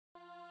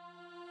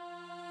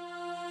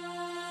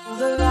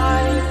the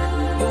light,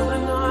 you're the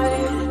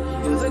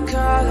night, you're the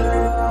color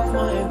of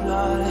my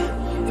blood.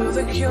 You're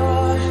the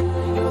cure,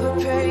 you're the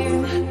pain,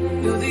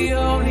 you're the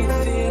only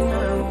thing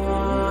I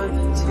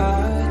wanna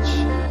touch.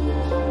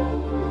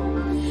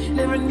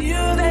 Never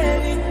knew that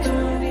it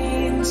could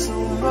mean so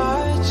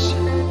much,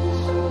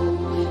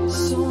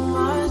 so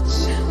much.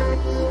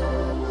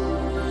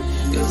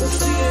 You're the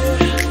fear,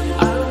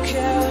 I don't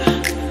care,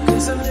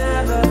 'cause I've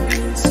never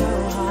been so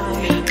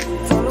high.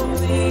 Follow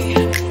me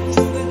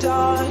through the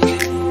dark,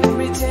 let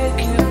me take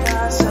you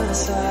past the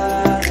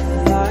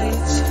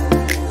satellite.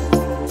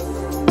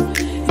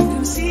 You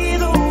can see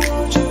the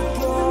world you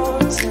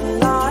brought to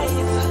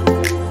life,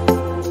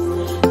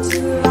 to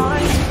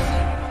life.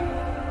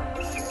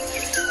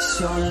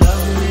 So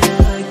love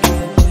me.